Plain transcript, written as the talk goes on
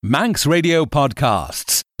Manx Radio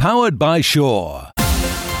Podcasts, powered by Shore.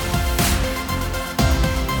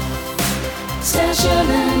 Seo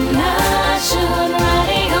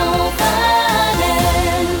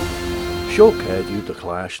céadú de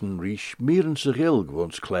chláisin Reesht míran sa ghil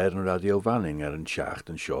gúns cléir an radio vanning ar an teacht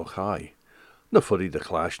an seo chai. Na furí de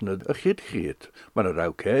chláisin a chid chiad, mar a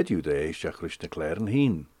rá céadú de éisteach rís na cléir an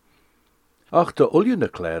hín. Ach de ullú na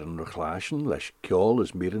cléir an chláisin leis ceol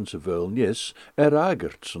is míran sa bhil níos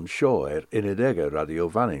agart san seo inadega radio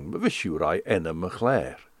vanning, ma bhisiúrái enam a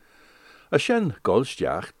chléir. A Shen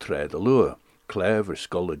golsteach tred a lua. Clever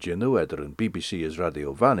scolla ginu eder an BBC as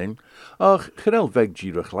radio vanning, ach gerel veg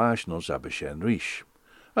gira chláisn ons Abbyr Shen Reesht.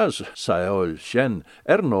 As saol Shen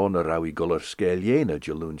non a rawi guller scéliena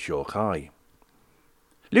jaloon seo chai.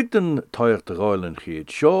 Ligden toir de goilen chiad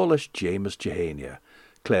seo les James Jehania,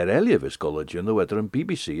 Claire Eliev is scolla ginu eder an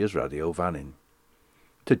BBC as radio vanning.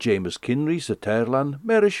 To James Kinry sa Terlan,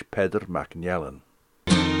 merish Peder Macnellan.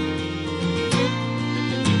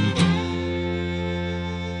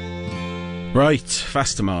 Right,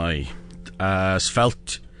 fast am I.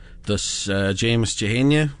 Svelt dus James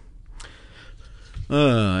Jehania.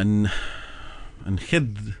 En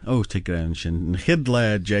chid, take ground shin. En chid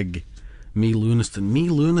le jeg me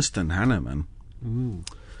Luniston Hannah man.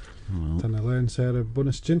 Dan a learn Sarah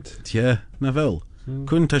bonus jint. Yeah, na wel.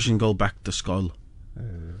 Couldn't I go back to school?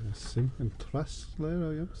 Sim en tras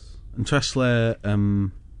le yes. En tras le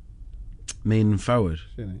main forward.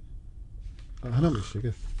 Hannah was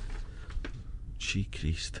sugar. She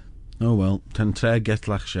Christ. Oh well, ten tre get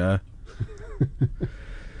lach sha.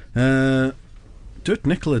 Dut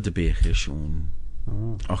Nicola de Beche schon.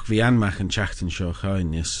 Och wie aanmachen chachten scho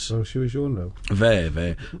gain is. So she was on though.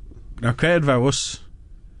 Ve. Nou kred va was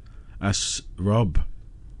as Rob.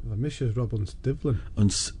 The Mrs. Rob ons Dublin.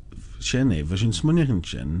 Ons Shen was in smunnigen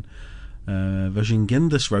Shen. Was in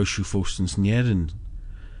genders rauschu fostens nieren.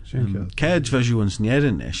 Kred was ju ons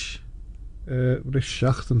nieren is.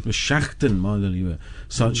 Reescht, model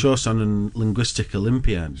so shows on a linguistic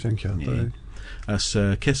Olympiad. As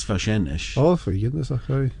kiss for Shenish. Oh, for goodness,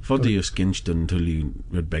 okay. For the Skinston to you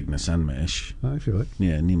red begnas and mesh. I feel like.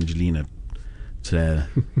 Yeah, Nimagelina to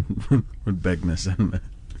red begnas and me.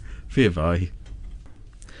 Fear I.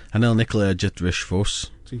 And El Nicola jet rish force.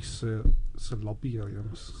 It's a lobby, I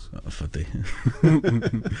guess. For the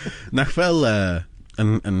Nachfel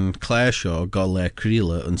and Claire Shaw got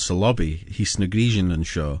Creela and Salobby, he's Negrision and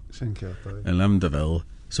Shaw. And Lamdaville,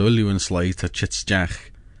 so Illu and Slight at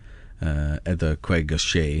Chitsjach, Edda Queg as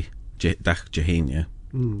Shay, Dach Jehania,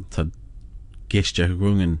 Tad Gestjach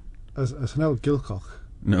Rungen. As Nell Gilcock.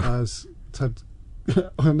 No. As Tad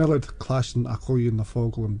Nell had clashed in Akoy in the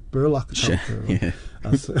Fogel and Burlach. Yeah.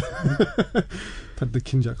 As Tad the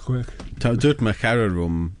Kinjak Queg. Tad Dut Macara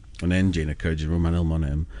room. An engine occurred in Roman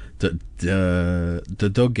Ilmonem. The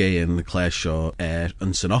Dugay and the Clare Shaw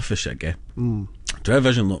and San Office again. Dre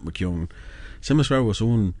Vision Lot McKeown. Simus Row was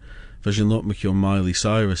on Vision Lot McKeown Miley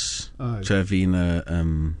Cyrus. Trevina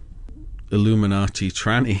Illuminati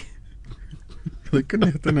Tranny. They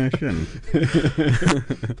couldn't hit the nation.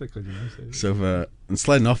 So and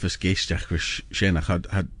Sled Office Geistach was Shenach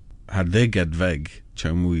had they get veg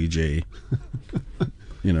Chamui J.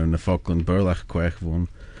 You know, in the Falkland Burlach Quech one.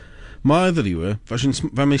 Maar we,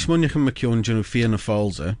 waar mij smonjachem McKeown jenu via na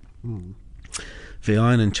falze, ve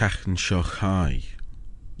ein en chachten shoch high.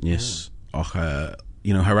 Yes, och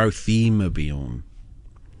you know, how theme be on.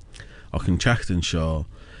 Och en chachten shaw,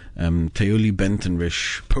 Teuli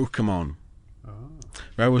Bentonrish Pokemon.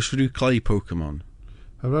 Waar was through clay Pokemon?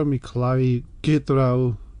 How me clay get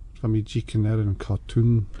rau van me jiken en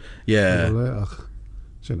cartoon. Yeah.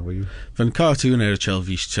 Van cartoon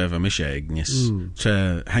Chelvish Trevor Mishegnis,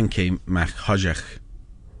 Tre Hanke Mach Hojach.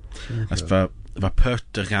 As va pert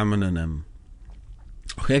de Ramenenem.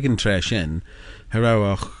 Och egen Tre Shen,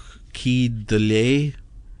 Herauach Ki de Le,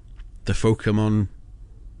 de Pokemon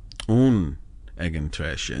on egen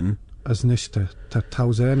Tre Shen. As niste, ta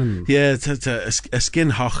tausen. Yeah, a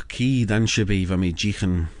skin hoch Ki dan shibi va me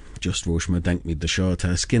jichen just wosh me denk me de show,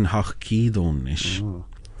 ta skin hoch Ki don ish.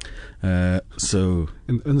 So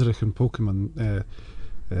in unzerigen Pokemon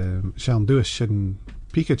Shan dus Shen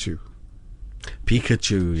Pikachu,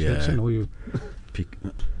 yeah. Shen all you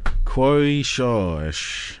Quoi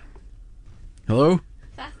Shawish. Hello?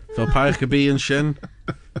 Phil Parkaby and Shen?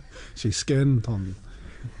 She skinned on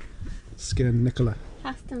Skin Nicola.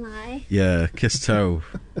 Fast am I. Yeah, kiss toe.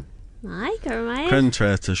 Mai, Gurmai.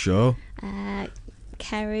 Quentra to show.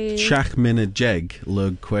 Kerry. Shach Mina Jeg,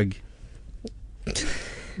 Lug Quig.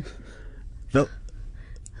 Phil.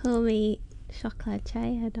 Chocolate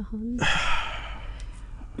chai had a hon.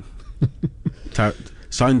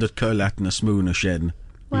 Signed at Curlat na Smoon a Shen.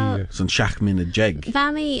 Well, Son Shach min a jeg.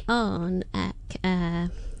 Fami on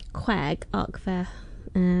Queg och för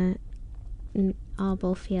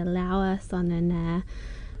arbol för lawa son en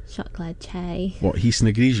chocolate che. What, he's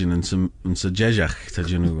na Grisian and some jejach, ta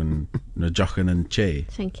jenu, and na jochan and che.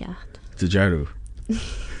 Thank you. To Jaru.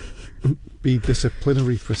 Be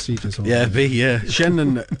disciplinary procedures on Yeah, that. be, yeah.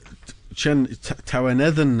 Shen, taw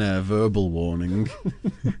another verbal warning.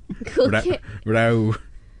 Rau,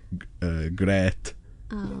 great.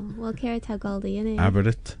 Oh, well, Kira tell Goldie, innit?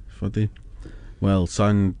 Abbyr, foddy. Well,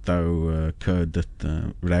 son thou curd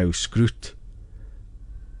that rau scrut.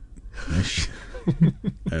 Ish.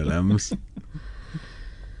 LMs.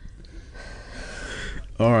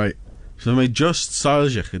 Alright. So we just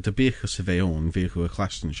sailzech at the beach of Seveon, vehicle a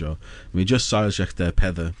claston show. We just sailzech the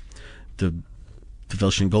pether, the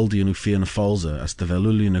Velschen Goldie and Ufian Falza as the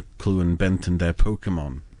Velulina Clue and Bent and their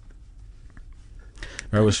Pokemon.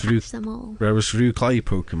 Where was them all. Rue Clay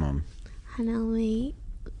Pokemon? Hanel me.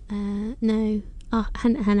 No. Oh,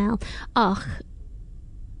 Hanel. Och.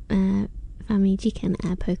 Fami chicken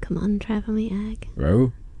Pokemon. Trevor me egg.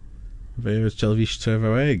 Ro? Where was Jelvish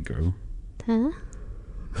Trevor Egg, Ro? Huh?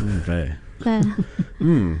 There. There.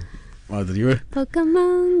 Why did you?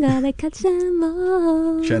 Pokemon, gotta catch them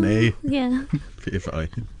all. Shen, Yeah. Fy.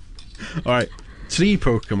 Alright. 3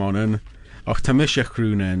 Pokemon and och tamishach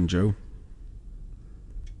rune and Joe.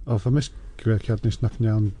 Oh, for mis Cadnis knocking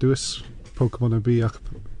down Duis Pokemon and be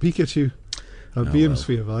Pikachu. I'll be him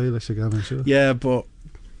sphere violet again, I'm sure. Yeah, but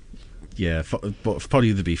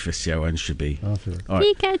probably the beef is and should be. I feel like.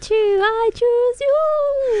 Alright. Pikachu, I choose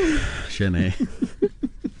you. Shen.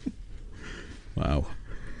 Wow.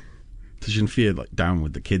 Does you feel like down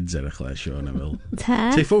with the kids at a class show and I will.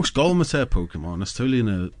 Say folks golmas Pokemon, it's totally in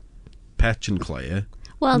a patch and clay.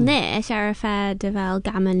 Well, ne, Sheriff Deval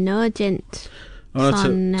Gammon Nogent. Oh, to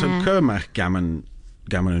Kermach gammon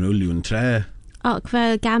and Ulian tre. Och,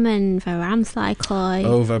 för Gammon för Ramsly Cloy.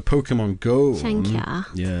 Over Pokemon Go. Shankya.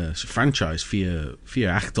 Yeah, it's a franchise fear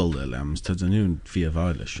achtel the lambs to the new fear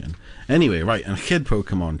violation. Anyway, right, and kid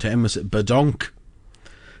Pokemon to Emma's Badonk.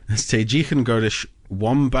 It's te Jichen Gordish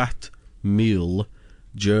Wombat Mule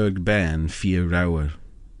Jurg Ben fear Rower.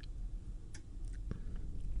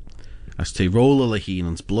 As te roll a laheen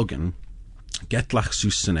ons bluggen, getlach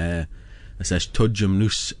sussen as es tudjum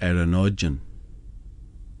nus an odgen.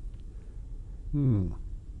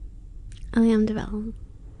 I am Deval.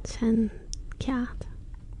 Shen Cat.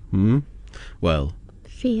 Well,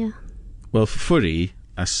 Fear. Well, furry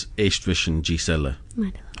as Eistvision Gisela.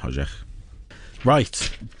 Hojech.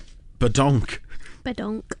 Right. Badonk.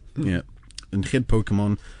 Badonk. Yeah. And kid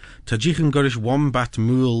Pokemon. Tajichen Gurish Wombat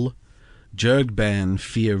Mule Jurg Ben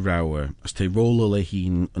Fear Rower as te roll a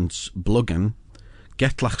leheen ons bluggen.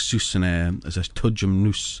 Getlach sussen as es tudjum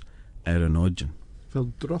nus an odgen.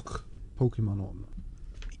 Fel droch Pokemon on.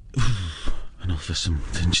 And for some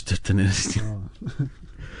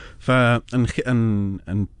For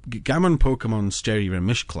and gammon Pokemon Sterry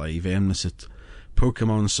Remishclay vemnes it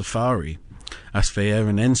Pokemon Safari as fair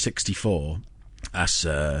an N64 as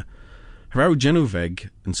Rau Genoveg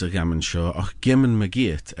and Sir Gammon Shaw och Gimmon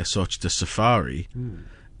Magiet as such the Safari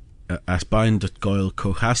as bind at Goyle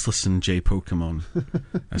Cohaslison J Pokemon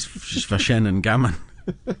as Shen and Gammon.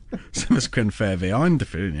 Some is Quinn fair behind the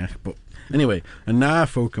feeling, but anyway, and now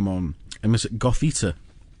Pokemon and is it Gothita.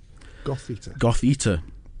 Gothita.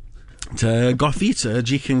 To Gothita,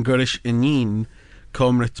 Jiken Gurish Inin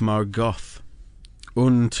Comrit Mar Goth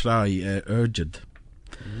Untrai urged.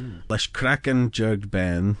 Les Kraken Jurg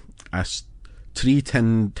Ben as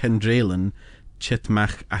 310 Tendrelen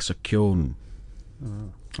Chitmach as a Kyon.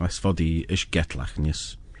 As for the ish getlach,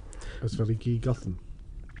 yes. As very gee Gotham.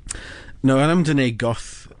 No, I'm dene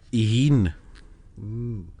goth ihin.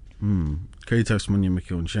 Kaitas money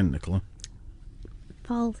McKeown Shen Nicola.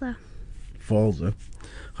 Falza.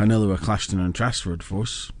 I know they were clashed in on Trasford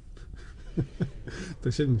Force.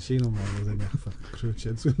 They shouldn't see no more than that for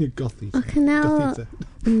Crucians when you Gothies. Och now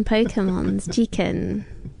Pokemon's Jiken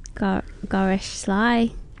Gorish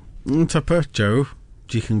Sly. Ta pert Joe.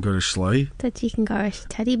 Jiken Gurish Sly. Ta Jiken Gorish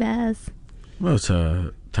Teddy Bears. Well,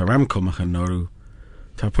 ta Ramcomach and Noru.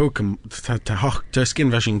 Ta Pokemon. Ta Hoch. Ta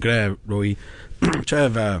Skin Vashin Grey Roy. Ta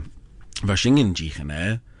Vashingen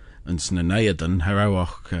Jiken and Snanayadan,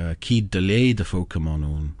 Harawach Keed delay the Pokemon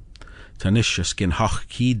on. Tanisha skin Hoch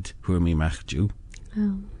Keed who me macht you.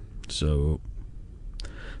 Oh. So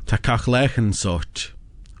Takach Lechen sort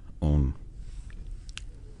on.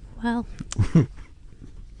 Well.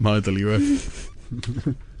 Maidaliwa.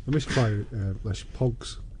 I miss try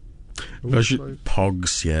Pogs.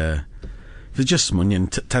 Pogs, yeah. Fi just mwynhau,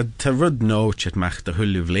 ta rud no chet mach da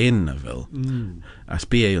hwylw flein na fel. As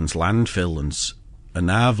bi ons landfill yn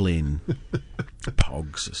aflein.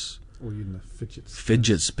 Pogs. Oh, you know, fidgets.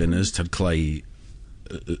 Fidget spinners, tad clai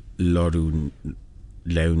lorw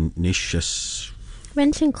lawn nishus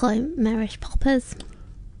Wrenching clone, Marish Poppers.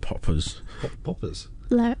 poppers. Poppers.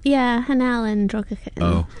 Yeah, Hanel and Drogakin.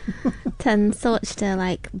 Oh. Ten such to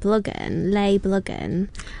like bluggen, lay bluggen,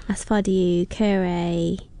 as far you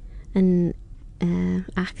curry and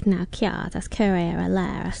act now kiad, as curry or a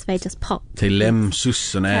lair, as they just pop. Te lem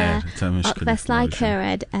sus an air. Best like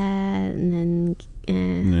curried and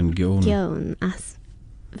gion, as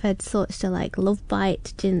they'd such to like love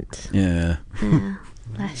bite, gint. Yeah.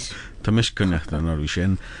 Lesh. Ta miskunnach dan o'r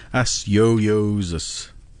Shen. As yo-yos, as...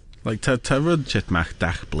 Like, ta rud chet mach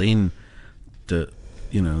dach blaen de,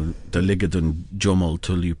 you know, de ligad yn jomol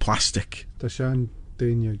tulliw plastic. Ta Shen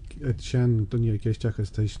dunia geistach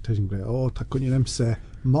as teising greu. Oh, ta cwnni'n emse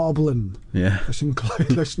marblin. Yeah. Ta sy'n glai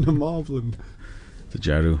leis na marblin. De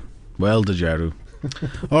jaru. Well, de jaru.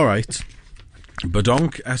 All right.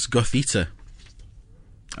 Badonk as gothita.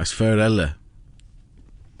 As ferella.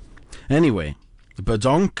 Anyway, the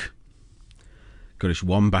badonk gorish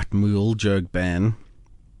wombat mule jerg ben.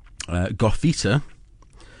 Gothita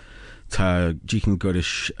ta jikin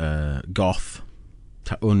gorish goth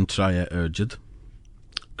ta untraya urged.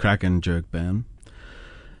 Kragan jerg ben.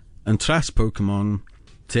 And tras Pokemon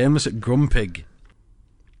temus at grumpig.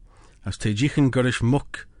 As te jikin gorish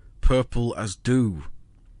muck purple as dew.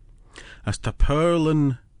 As ta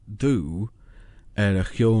perlen dew a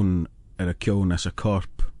kion as a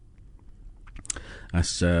corp.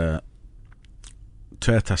 As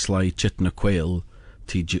tret as lai chit na quail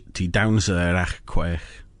ti downs ach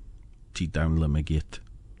quech ti down le megit.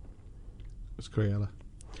 It's Cruella.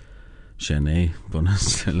 Shen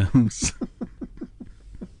bonus films.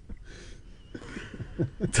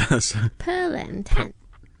 Perlin, tent.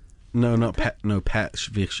 No, not pet. No, pet.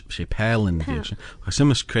 She perlin. I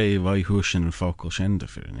simmers crave I hushin and focal shenda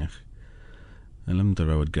for nich. Elam the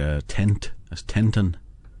road tent as tenten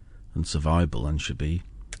and survival and should be.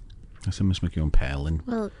 I simmers make your own perlin.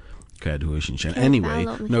 Well, Cred hushin shen. Anyway,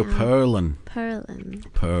 no perlin.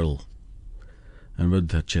 Pearl. And rud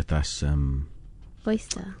that shit as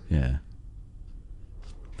oyster. Yeah.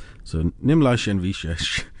 So nimla shen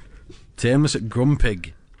vishesh. Temus at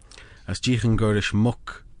grumpig. As jichen gorish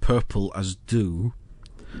muck purple as dew.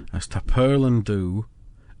 As ta perlin dew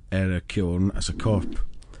a kiorn as a corp.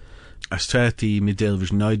 As treti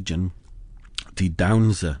midelvish nidgen. Ti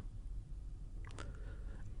downse.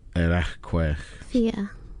 Ach quech.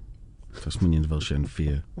 Fear. Tas munien vel shen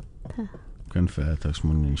fear. Gwen fair tas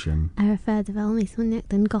munien shen. I refer to fel mis mwniak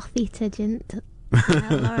than gothita gint.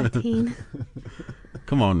 Loratine.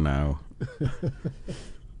 Come on now.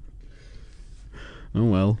 Oh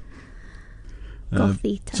well.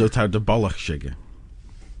 Gothita. So ta de bollach shigger.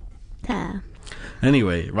 Ta.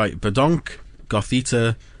 Anyway, right, badonk,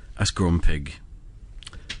 gothita, as grumpig.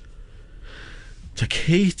 Ta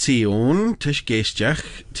Katie on, tish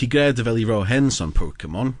geistjach, ti gred de veli ro hens on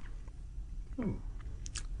Pokemon.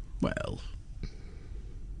 Well,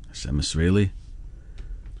 semis really.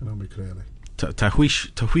 I know me Cruella. Ta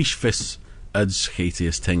huish fis ads Katie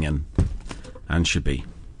is tingen, and should be.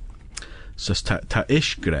 So ta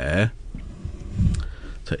ish gre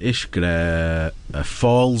a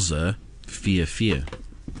false fear.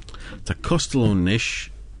 Ta costalon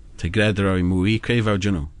nish, ta greder oi mui crave our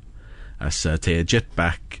juno. As te a jet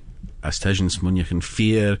back, as tejens munjach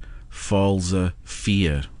fear, false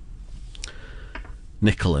fear.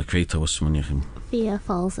 Nicola Kratos munjach. Fear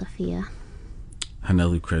falls a fear.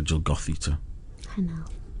 Hanelu credjul gothita. Hanel.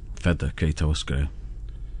 Fedder Kratos gre.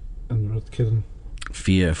 And Rod Kirin.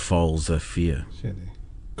 Fear falls a fear. Shen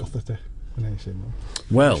gothita. When I say no.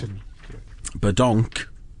 Well, badonk.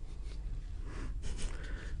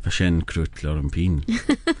 Fashen krut lorempin.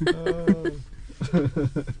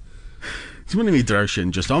 It's when we drashin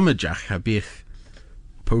just omajach habich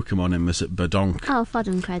Pokemon in mis badonk. Oh,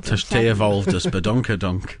 fodden cred. Tash te evolved as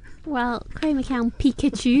badonkadonk. Well, creme account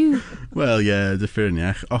Pikachu. Well, yeah, the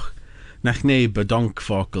firniach. Och, nach ne badonk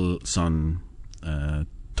focal son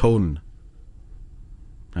tone.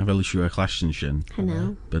 I will issue a clashin shin.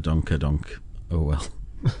 Hanel. Badonkadonk. Oh well.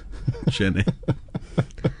 Shinny.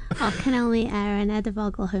 Oh, can only air an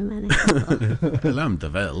edivogel home. Lam de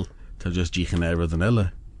vel. Ta just jichen era than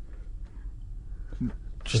ella.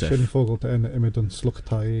 So Shen Fogel to end imid on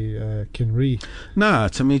sluktai Kinri. Na,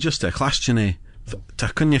 to me just a clashin ta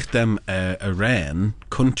kunnich dem a rain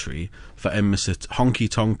country for emmisit honky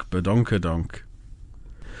tonk badonkadonk.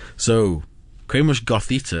 So, cremush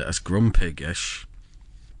gothita as grumpigish.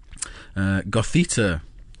 Gothita.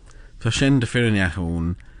 Tá Shen de Firniach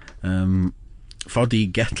own. Foddy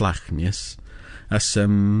Getlachnis. As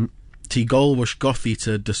Tí gol was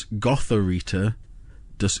Gothita dus Gotharita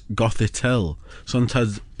dus Gothitel. Son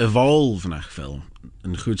tad evolve nach fel.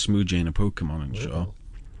 Yn chwyd smooth in a Pokemon and show.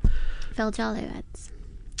 Fel Jollyheads.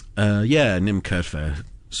 Yeah, nim Kerfe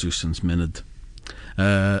Susan's minid.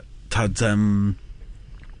 Tad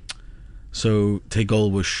so Tí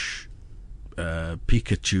gol was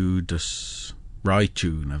Pikachu dus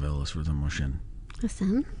Raichu na fel as rydym o Shen.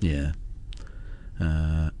 Awesome. Yeah.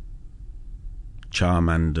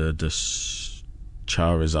 Charmander dus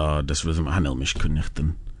Charizard dus rydym hanel mish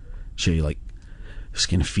kunnichten. She like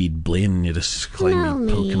skin feed blaine you dus claim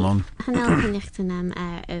Pokemon. Hanel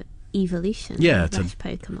kunnichten evolution. Yeah,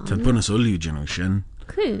 Pokemon. Tad bunus ulu you Shen.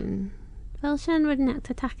 Coon. Fel Shen wouldn't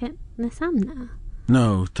attack it na samna.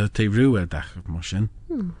 No, tad te ruwe dach of mo Shen.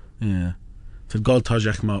 Yeah. Tad gol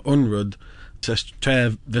tajach ma unrud. Test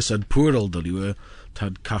tre visad pooral daliwe.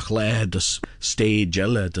 Tad kachle dus stage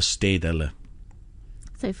elle dus stade elle.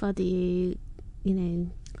 So far do you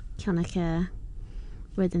know, Kionica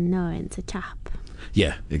with a knowing to chap.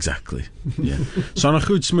 Yeah, exactly. Yeah. So on a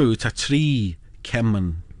good smooth, ta 3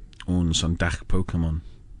 kemmen on son dach Pokemon.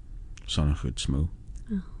 So on a good smooth.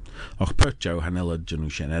 Oh. Och pertjo hanella jenu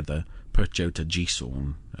Shen edda, pertjo ta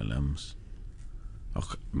G-son elems.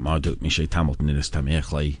 Och ma doet mi she tamot nidus tam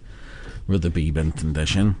echlai rudder be bent and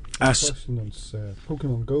Shen. As Question ons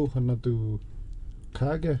Pokemon Go gaan dat do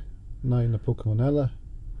Kage na in a Pokemonella.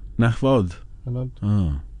 nach vod. En dat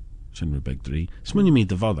Oh. Shen with big 3. Smunny me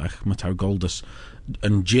de vodach, mat our goldus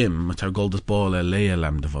and Jim, mat our goldus ball a lea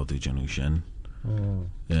lam de vodu jenu Shen.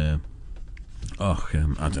 Yeah. Och, I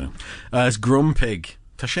don't know. As Grumpig.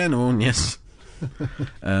 Ta Shen on, yes.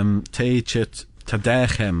 Te chit ta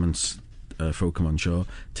dechem and Pokemon show.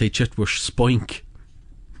 Te chit wush Spoink.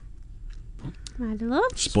 My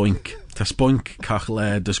love. Spoink. Ta Spoink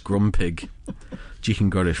kachle dus Grumpig. Jichen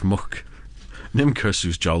gorish muck. Nim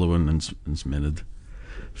cursus Jollowan and Sminid.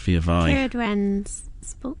 Fia vai. Third Wren's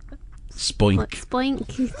Spoink. Spoink.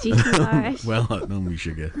 G-Irish. Well, no me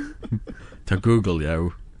sugar. Ta Google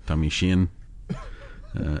yow. Ta mi Shin.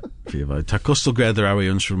 Fia vai. Ta custal greder awi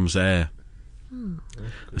unsrums air.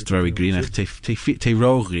 It's very green. Te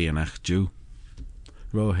rogri and ach ju.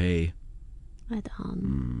 Ro hey. I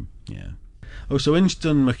don't. Yeah. Oh, so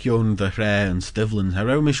instan macion the hre and stivlin.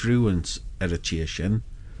 Harrow mish ruins a chia Shen.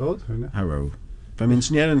 Vod, hynna. Harrow. Fa min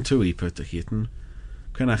snieren tui put a hiten.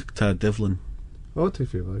 Crenach ta divlin. Te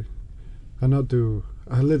fi vai. En dat do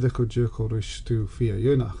a lidde ko jerko rish to fia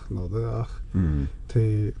ynach no de ach.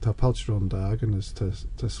 Te ta palchron dag en is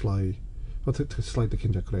te sly. Wat te sly de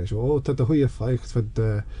kinja crash. Te de goeie feicht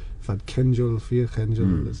van Kenjul fia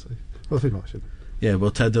Kenjul is. Wat fin was it? Yeah,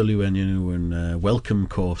 well, Ted Oluwen, you know, and welcome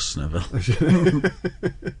course, Neville.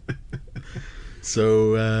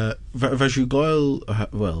 So, was you goil,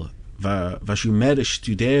 well, was you medisch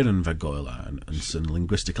studeren va goil and some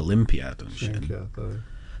linguistic Olympiad and shit.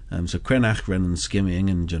 So, Krenach ren and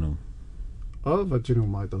skimming and, you know. Oh, wat you know,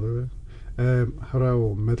 my dollar.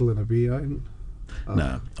 Harrow medal in a bee ein.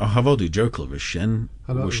 No, I have all do jokel with Shen,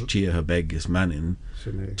 wish chia her beg is manin,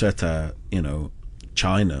 teta, you know,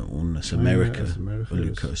 China on as America,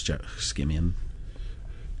 Lucas skimming.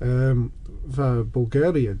 Va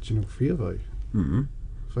Bulgaria, you know, fia vai.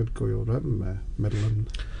 Fad go your medal.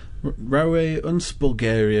 Rawe uns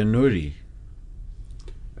Bulgaria nuri.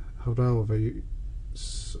 Harrow vai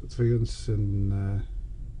uns in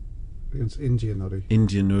India nuri.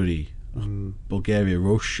 India nuri. Bulgaria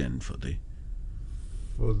Russian for the.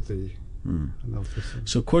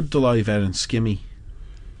 So quad delay ver and skimmy.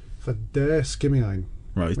 For der skimmy ein.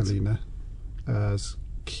 Right. Melina. As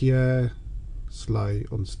Kia sly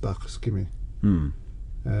ons dach skimmy.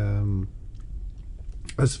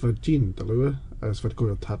 As for Jean Dalua, as for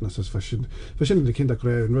goil tatness as fashion the kinder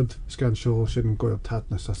grey and rud scan show shouldn't goil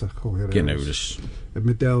tatness as a coherent. You know this. A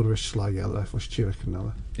medelrish sly yellow was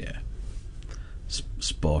chiricanella. Yeah.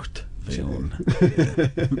 Sport. Veon.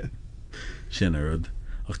 Shinnerud.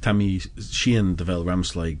 Och Tammy Sheehan de vel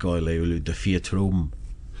Ramsley goile ulu de Fiat Rome.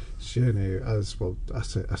 Shen as well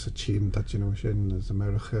as a team that you know Shen as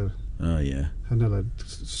America. Oh yeah. Hanella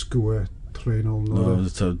score train on. No,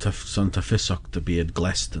 so son ta fisok to be at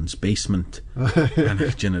Gleston's basement.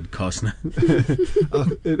 And Jinned Cosna.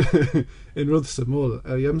 In Rud Samol,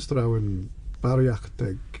 Yamstrau in Bariak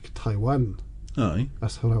de Taiwan. Aye.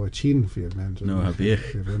 As how a chin for your man. No, Abbyr.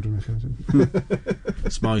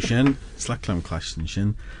 Small Shen, Slacklam clash and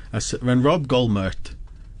Shen. As when Rob Golmert.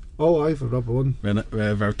 Oh, I've a Rob one. When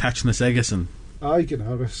Tachnas Egerson. I can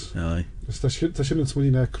Harris. Aye. Ta shouldn't swing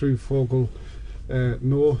in a crew fogel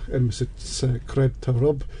No, and sit cred to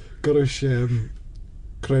rub, gurish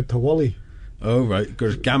cred to wally. Oh, right.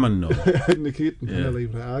 Gurs gammon no. In the kitten, and I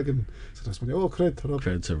leave the agen. So that's when, cred to rub.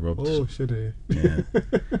 Cred to rub. Oh, shit, Yeah.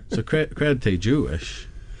 So cred to Jewish.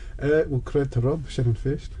 Well, cred to rub, Shen and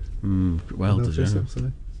fish. Well, does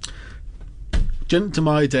you? Gent to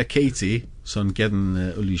my de Katie, son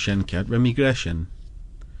gedden ulu Shen cat, remigression.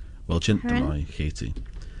 Well, gent to my Katie.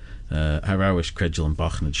 Harawish credul and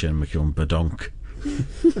bachnet Shen McKeown badonk.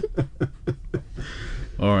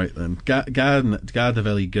 All right then. Gad the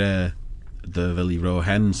veli gre the veli ro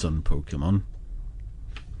henson Pokemon.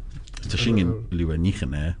 It's a shingen lua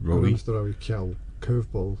nichen Roy. Mr. Roy Kjell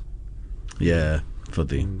curveball. Yeah, for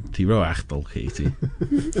the ro achtel Katie.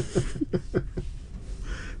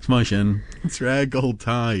 It's my Shen. It's rare gold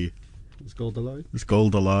tie. It's gold alive. It's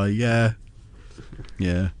gold alive. Yeah.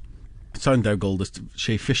 Yeah. Sound out gold is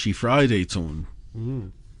she fishy Friday tone.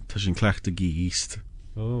 Tashin clach the geest.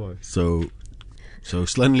 Oh. So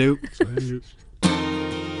Slenlu.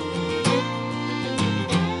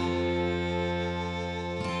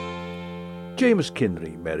 James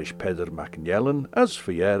Kinry, Merish Peder Macanyellen, as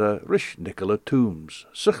Fiera, Rish Nicola Toombs,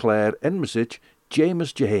 Sinclair Enmesich,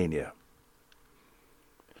 James Jehania.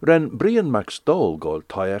 Ren Brian MacStol gold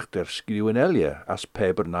taiach der skriwen Elia, as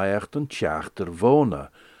Peber Naiacht en Tjaach der Vona,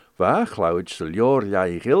 waar glauwt se jor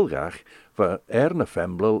jai gilgach, waar erne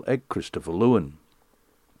femblel eg Christopher Lewin.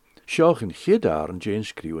 Shoch en Gidar en Jane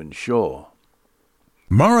skriwen Shaw.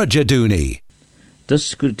 Mara Jaduni. Dus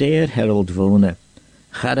skurdeer Harold Vona,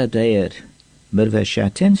 Charadeer, Merve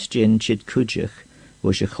Shatens Jin Chid Kujach,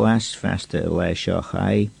 was je glas vaste le Shoch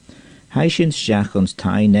hai, Haishins Jach ons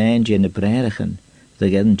tai nain Jin Brerichen, the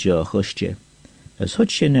gen Joch Ustje. As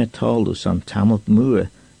Hutchin Tolus on Tamalt Moor,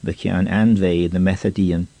 Bekian Anvey the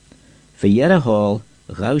Methodian. For Yera Hall,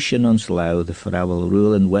 Raushin ons Lau the Frowel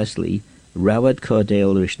Rulin Wesley, Rawad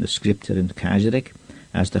Cordailrish the Scripter and Kajarik,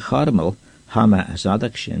 as the Harmel, Hama as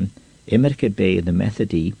Adakshin, Immerke Bay the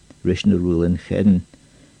Methody, Rishna Rulin Cheden.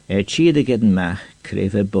 Chi the Gedden Mach,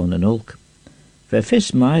 Creve Bon and Ulk. For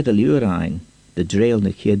Fis Mai the Lurine, the Drail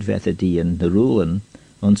the Kid Vethodian, the Rulin,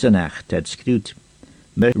 ons an Ach Ted Scrut.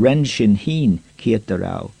 Mer Renshin Heen Kiet the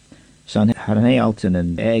Rau, son Harnealten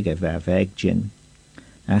and Ege Veg Gin.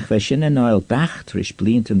 Ach Veshin and Oil Bach Trish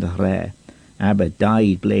Blient in the Hre, aber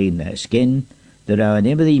died blain their skin, the Rau an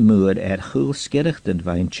Imedy Moor Chul Skirricht and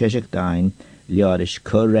Vine Cheshik Dine, Liorish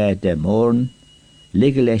Curre de Morn,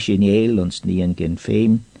 Ligelesh in Yale ons Nian Gin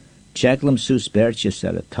Fame, Chaglam Sus Berchus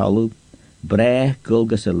a Tolu, Bre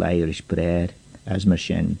Gulgus a Lyrish Brer, as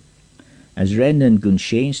Mershen. As Ren and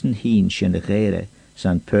Gunshainsen Heen Shin a Gere,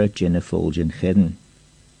 san perch in a fulgin Chedden.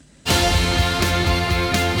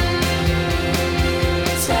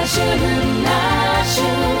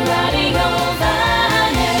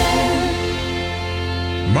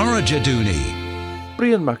 Mara Jaduni.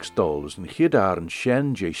 Brian MacStol is een Gidar en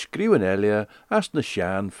Shen J. Skriwen Elia as na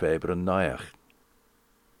Shan Faber en Naiach.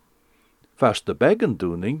 Vast de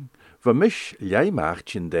Beggendoening, vermisch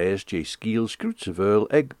Ljijmacht in deze J. Skiel Scrutsevel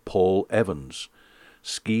eg Paul Evans.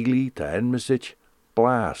 Skili te Enmesich,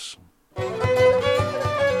 Blaas.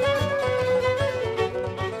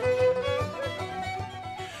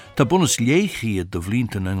 Ta bonus liegie de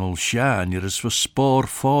vlienten engel Shan, er is voor spoor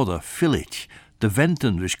vader, Fillich, de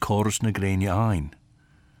venten wish chorus na grenie ein.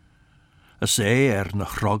 As na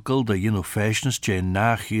chroggel de jeno fashiones jen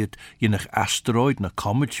nachiet jenach asteroid na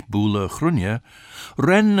comet boele grunje,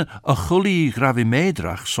 ren a chully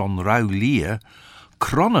gravimedrach son rau lie,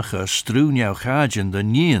 Chroniche struun jouw gajen de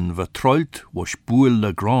nien wat trolt was boel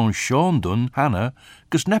le grand Sean hanna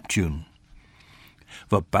gus Neptune.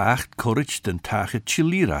 Wat bacht courage den tage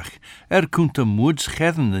chilirach, kunt de moeds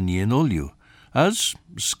gedden de nien olju, as,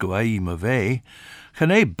 skwai me wei,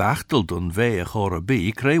 geen bachtel dun wei a chore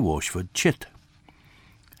bi was voor chit.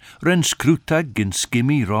 Ren scrutag gin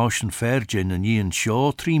skimmy rauschen vergen de nien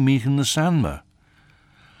shaw 3 michen de sanme.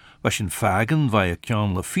 Was in fagen vai a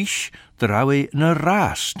kjan le fish, de rawe na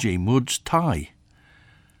ras je moods tai.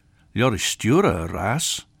 Joris stura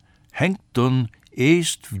ras, henk dun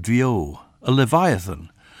eest vio, a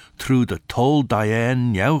leviathan, through de tol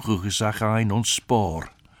Diane jouwgezag ein on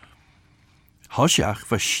spoor.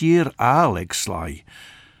 Hoshach was sheer aaleg sly,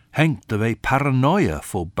 henk de wei paranoia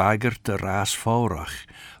voor bagger de ras vorach,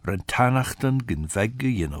 rentanachten gin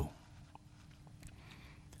vegge jino.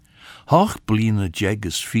 Hoch bliene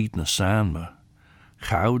jegges fiet na sanme,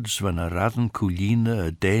 gouds van a radden couline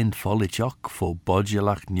a deen folletjok voor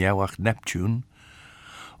bodjelach njauwach Neptune,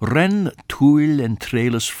 ren tuil en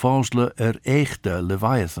treles fonsle echte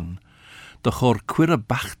Leviathan, de chor quirre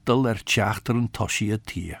bachtel tjachteren toshi a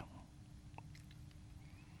tier.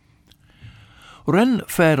 Ren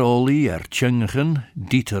feroli tjingen,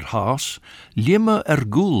 dieter haas, limme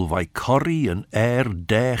goel vai corrie en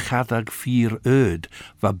de chadag 4 öd,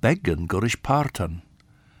 va beggen gorish partan.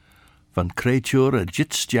 Van creature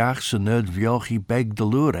jitstjach zijn vjochi beg de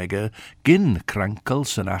luregge, gin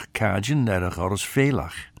krankels en kajen gores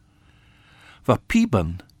velach. Va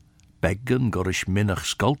pieben, beggen gorish minnach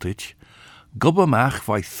skultich, gubbemach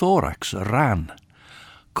vai thorax ran.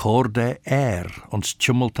 Corde ons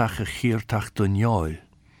tjummeltache giertach de njoi.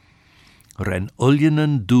 Ren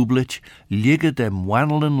uljenen dublich ligge dem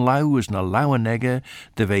wannelen lauw is na lauwenegge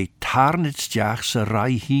de wei tarnitsjachse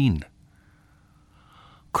rai hien.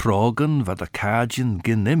 Krogen wat de kajen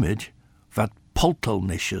gin image, wat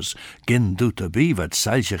poltelnisches gin doet be wat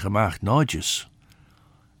selje gemacht nodjes.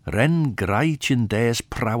 Ren greitjen des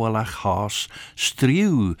prauwelach haas,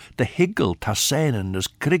 strieuw de higgel tassenen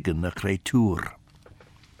is kriggen de creatuur.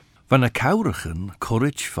 Van een kaurigen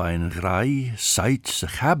courage van rij, seit se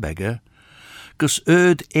chabegge, gus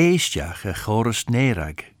eestjach chorus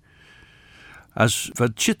nerag. As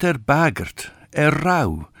wat chit bagert,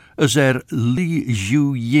 rauw, as li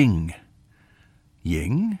ju ying.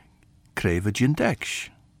 Ying, kreve jindeksh.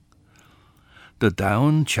 De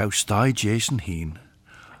down choustai Jason heen,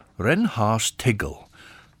 ren haas tiggle,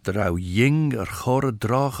 de rauw ying chore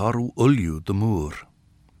drag aru ulju de moer.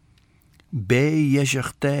 Be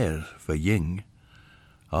jezach der, va ying.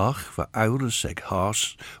 Ach, va aures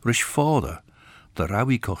haas, rish vader, de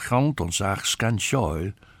rawi kochant ons ach scan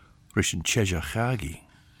schoil, rish en chezach chagi.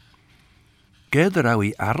 Ge de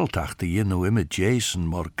rawi arltach de jinu imme Jason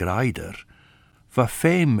mor greider, va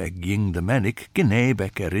fame ying de menik,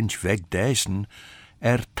 genebek inch weg deisen,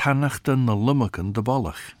 tannachten na lummeken de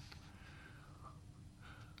bollach.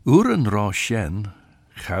 Uren ra Shen,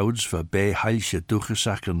 gouds va be heilse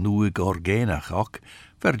duchesach en nuig orgenach ook,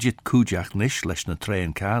 verjit kujach nish les na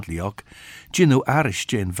trein kadli ook, jinu arish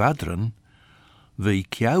jen vadren, vi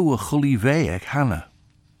kiauwe chully veeg hanna.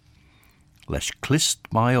 Les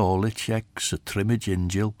klist my olitjek se trimmage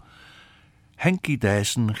ingil, henki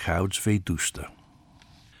desen gouds ve duster.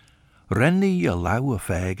 Renni a lauwe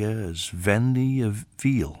fege as venni a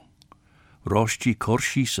viel. Rosti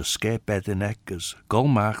korshi se skep edinek as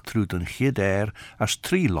golmaach through den gid as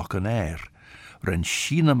 3 lokken ren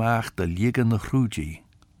schienemaach de liggende groeji.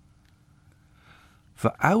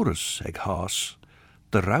 Va aures haas,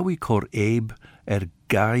 de rawi kor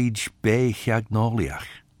gaij be jagnoliach.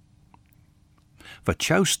 Va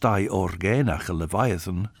choustai orgenach a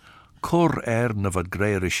leviathan, kor na vad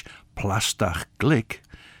greirish plastach glik,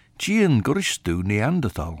 gien goristu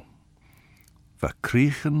Neanderthal. Va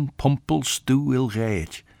kriechen pompel stu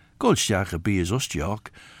ilgeet, golsjach be is ostjak,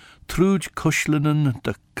 truj kuslenen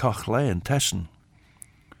de kachleien tessen.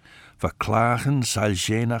 Va klagen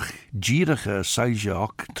saljenach gierige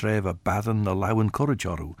saljak treva baden na lauwen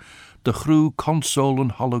korrijoru, de gru consolen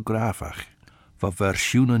holografach. Va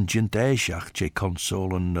versioenen jintejach je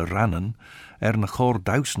consolen rannen, na chor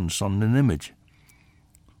duisens on an image.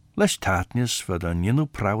 Les tatnius va dan jinu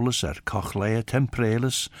praulus kachleie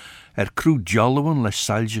temprelis, cru jollowen les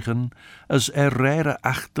saljigen, as rare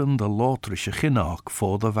achten de lotrische ginnaak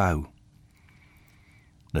voor de wou.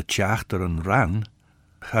 Na tjachter en ran,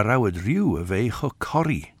 gerouwed ruwe wege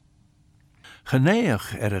corrie.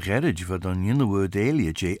 Geneach gerrig va dan jinu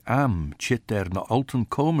woordelia je am, chit na alten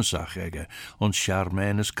komensach ons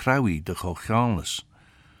charmenes kraui de gochanes.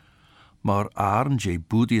 Maar arn je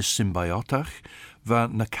boedies symbiotach, va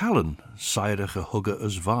na callen, seirige hugge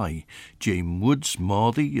as vai, je moods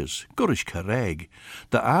modi as gurish careg,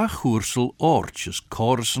 de achoorsel orch as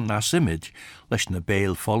corsen as image, les na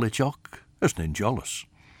bail follichok, as nin jolles.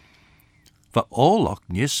 Va oorlog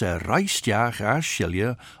nis reistjach as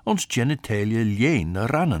shilje ons genitalia leen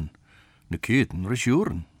rannen, na kuten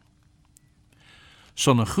resjuren.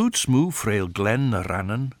 Son a goed smoe frail glen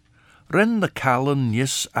rannen, ren de kallen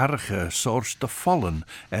nis arge soors de vallen,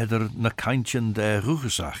 na kantjen de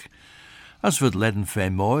rugesach, as we ledden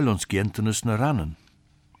femoil ons gentenis na rannen.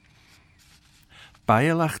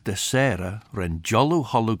 Bijlach de sere ren jollo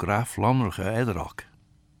holograf lonrige ederok.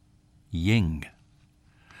 Ying.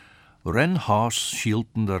 Ren haas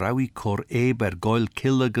shielten de rawi kor goil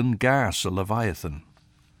killigan gas a leviathan.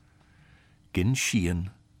 Gin shien,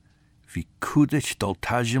 vi kudich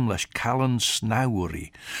doltajum les kallen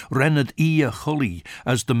snauwerie, rennet a chully,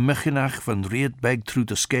 as de mechinach van reedbeg through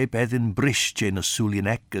de scape edin brish jen a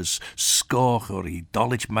sulienekkes, scocherie,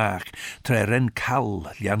 dollich maach, tre ren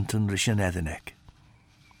kal, lianten rishen edinek.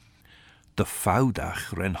 De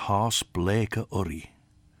foudach ren haas bleke urrie.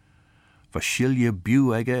 Vashilje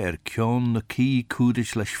buegge kjon na ki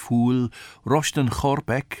kudich les fool, rosten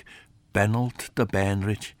chorbek, benelt de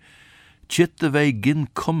benrich, Chit de wij gin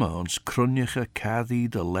komme ons krunjige caddy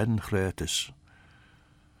de len greutis.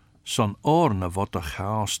 Son orne wat de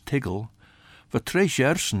chaos tigel, wat tre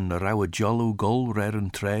jersen de rauwe jollo gol reren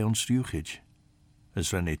tre ons ruchig,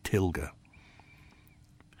 as renne tilge.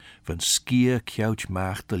 Van skier kjouch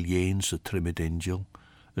macht de liens de trimmed angel,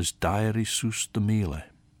 as diary soes de meele.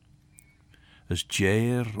 As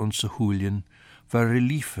jair onze hoelien, waar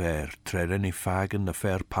relief tre renne fagen de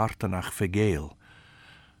ver partenach vergeel,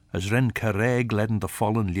 as ren carreg ledden de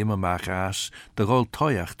vollen limmemach aas, de gol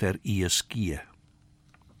toiach der ie skier.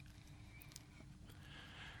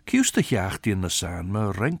 Kiustig jacht in de saan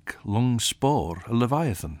me renk long spoor a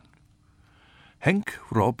Leviathan. Henk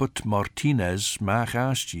Robert Martinez maag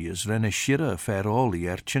aasji as renne shirre feroli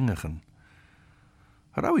chingachen.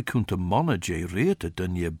 Harawi kunt monne je reete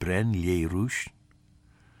dun je bren je roes.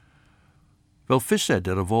 Wel visse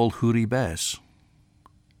der of al huri bes.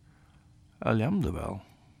 Aljamde wel.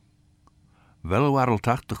 Wel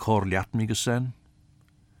wareltacht de chor liat mi gesen.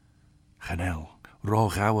 Chanel, ro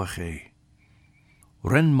gauwe ge.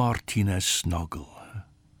 Ren Martinez snoggle.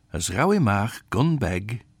 As gawi maag gun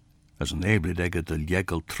beg, as een ebledegge de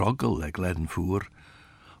jegel troggel leg ledden voer,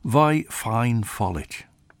 vai fine follet.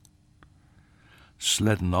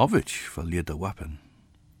 Sledden ovich verliet de wapen.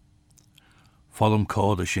 Vollem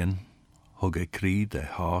code shin, hugge krie de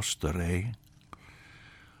haas de ree.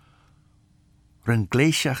 Ren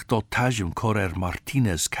gleisiach do tajum cor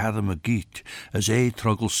Martinez cadem giet, as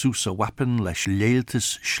troggel soes a wapen lesh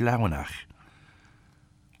leeltes schlauwenach.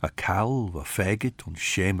 A cal wa faggot und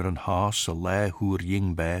schemeren haas a le hoer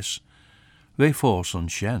jing bes, we fos on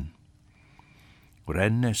Shen.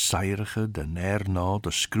 Renne seirige de ner na de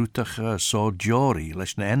scrutige so jory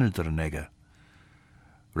lesh na enelder negge.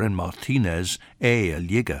 Ren Martinez a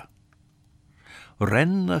ligge.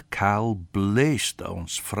 Ren a cal bleest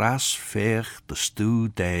ons fras veeg de stu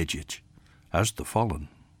daget, as de fallen.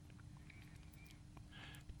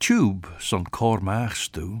 Tube son cormaach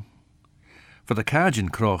stu, for de cajun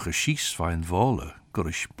kroch a schies fijn volle,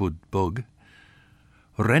 gurish bud bug.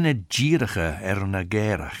 Renne gierige na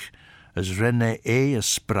gerach, as renne a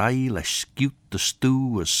spray le skute de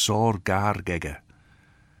stu as sor gar gegge.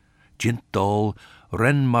 Gint dol,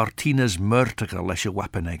 ren Martinez murtige lesh a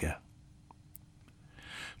wapenegge.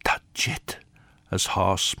 Dat jit, as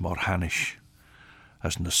haas mor hanish,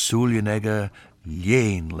 as na suljenegge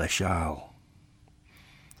leen lesh al.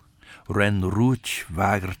 Ren roet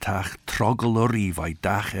wagertach troggel vai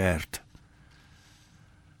dag ert.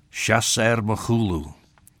 Chas machulu,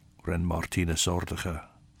 ren Martinez ordige,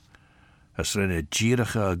 as renne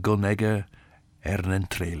gierige gunegge nen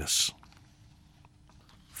treles.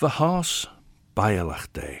 Verhaas bijlach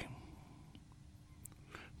de.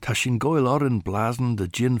 Tashin goil oren blazen de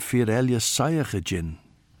gin vier elias saige gin,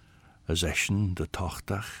 as eschen de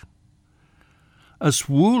tochtach. As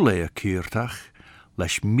woele a keertach,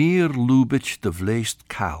 lesh meer lubich de vleest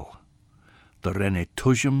cal, de renne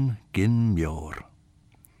tujum gin mjor.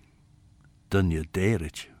 Dunje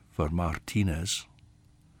derich voor Martinez.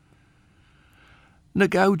 Na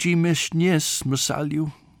gauji mis nies masalju,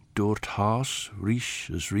 doort haas, Reesht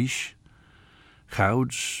as Reesht.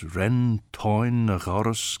 Gouds, ren, toin, na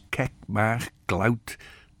goros, kek, maag, glout,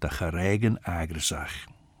 de geregen agresach.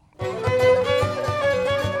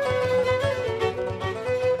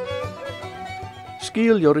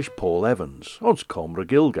 Skiel Jorish Paul Evans, ons comra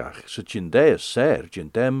gilgach, sa jindeas ser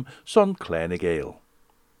jindem son kleine gale.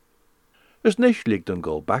 As nish ligt dan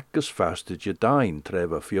go back as fast as je dine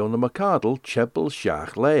treva Fiona McCardle chepel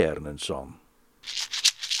shach leern en son.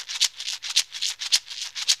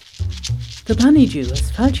 The banny Jew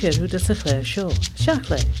as falcher who does a clear show, shach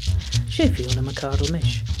le, she Fiona McCardle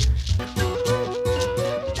mish.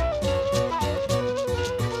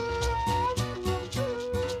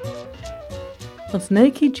 Ons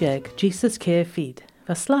neki jeg Jesus care feed,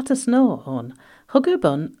 was slatas no on, hugger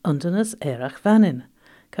bun undenas erach vanin,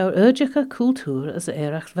 kaur urgica kultur as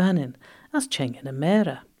erach vanin, as chengen a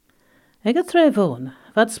mera. Ega trevon,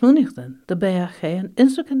 vad smunichten, de beach een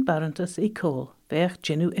instrucent barentus I kool, beach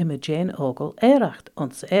genu imagen ogel eracht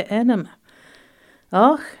ons enem.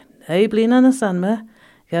 Ach, nei blin an as anme,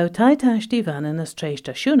 gau taitash di vanin as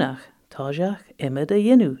treista shunach, tajach immer de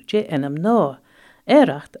jenu, je enem no,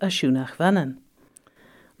 eracht as shunach vanin.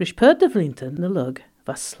 Rish pert de vlinten de lug,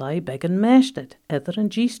 was sly beggen meested, ether en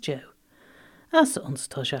giesjo. As ons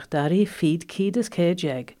tajach dari feed kiedes ke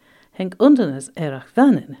jeg, henk undenes erach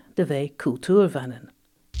vanin, de vei kultur vanin.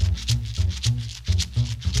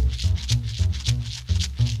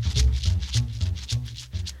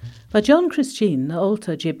 Ba John Christine na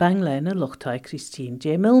olta je bangle na luchtai Christine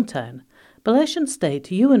je Milntown, Beleshan state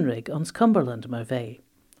Ewanrig ons Cumberland mar vei.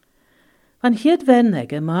 Van hiad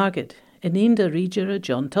vernege margid, in een de regere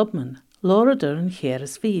John Tubman, Laura Durn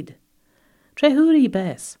Cheres Feed. Trehuri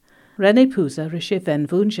bes, Rene Pusa rishe ven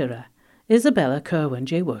vungera, Isabella Kerwin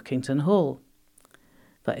J. Workington Hall.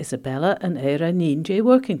 Va Isabella en era nien J.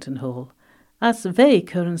 Workington Hall, as vei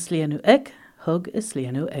curren slienu eg, hug is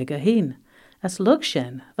slienu ega heen, as lug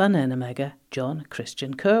Shen van enemega John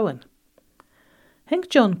Christian Kerwin. Henk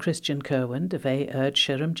John Christian Kerwin de vei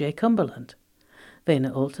Shirham J. Cumberland.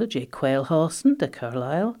 Vena Ulta J. Quailhausen de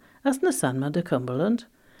Carlisle, as na Sanma de Cumberland,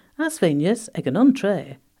 as Venius eg an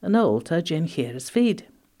untre, an Ulta Jen Cheres Feed.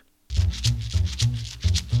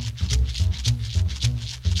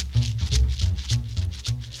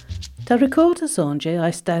 Ta recorda son J.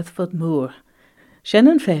 I Stathford Moor, Shen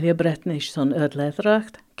an failure Bretnish son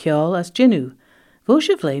Erdleithracht, Kjall as Jinu,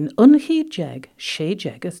 Vosje vlein unchi jeg, she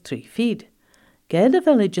jeg as 3 feed. Gede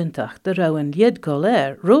veligentach de rowan lied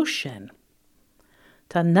goler roos Shen.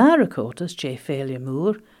 Ta na recordas J. failure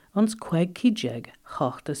Moor, ons queg ki jeg,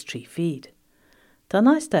 chocht as 3 feed. Ta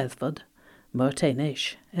I Stathford,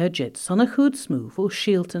 Murtainish, jed son a chud smooth o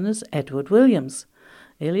Shilton as Edward Williams,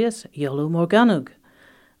 alias Yolo Morganug.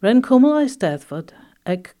 Ren cummal I Stathford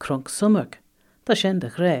ag crunk summerg. Ta Shen de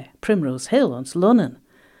gre, Primrose Hill ons Lunnan.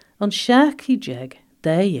 On shaach ki jeg,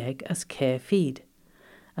 jeg as care feed.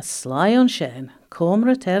 As sly on Shen,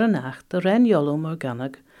 comre ter nacht de ren Yolo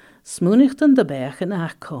Morganug, smoenichten de bergen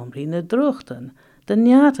ach comri ne drochten, de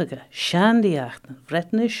njatige, shandiachten,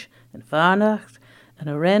 vretnish en varnacht, en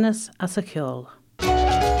a rennis as a kjol.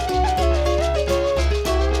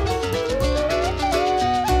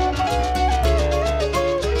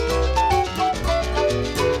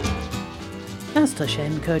 As ta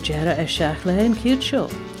Shen Kurgera Shachle en Cute Show.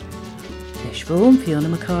 Ishvoom Fiona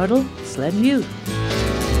McCardle, Sled Mew.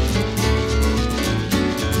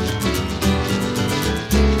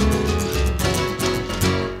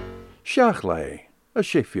 Shachle, a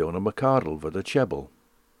she Fiona McCardle voor de chebble.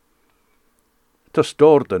 Ta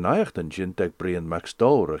stoor de nachten jint eg Brian Max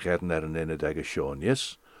Dore gerden in het ege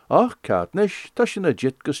shonjes. Ach, katnish, ta shin a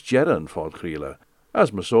jitkus jeren fod griele.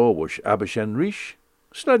 As me so was Abbyr en Reesht,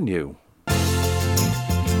 Sled New.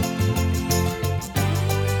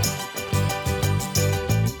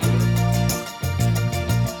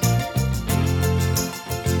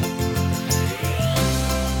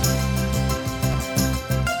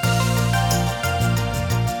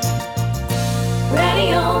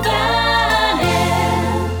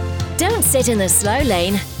 Don't sit in the slow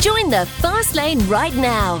lane. Join the fast lane right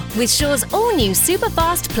now with Shaw's all-new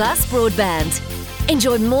Superfast Plus broadband.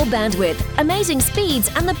 Enjoy more bandwidth, amazing speeds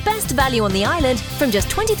and the best value on the island from just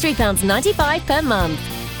 £23.95 per month.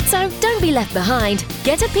 So don't be left behind.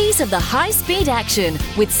 Get a piece of the high-speed action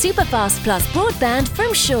with Superfast Plus broadband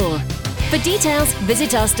from Shaw. For details,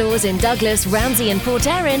 visit our stores in Douglas, Ramsey and Port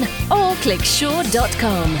Erin or click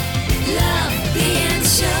shaw.com. Love being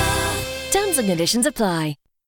Shaw. Terms and conditions apply.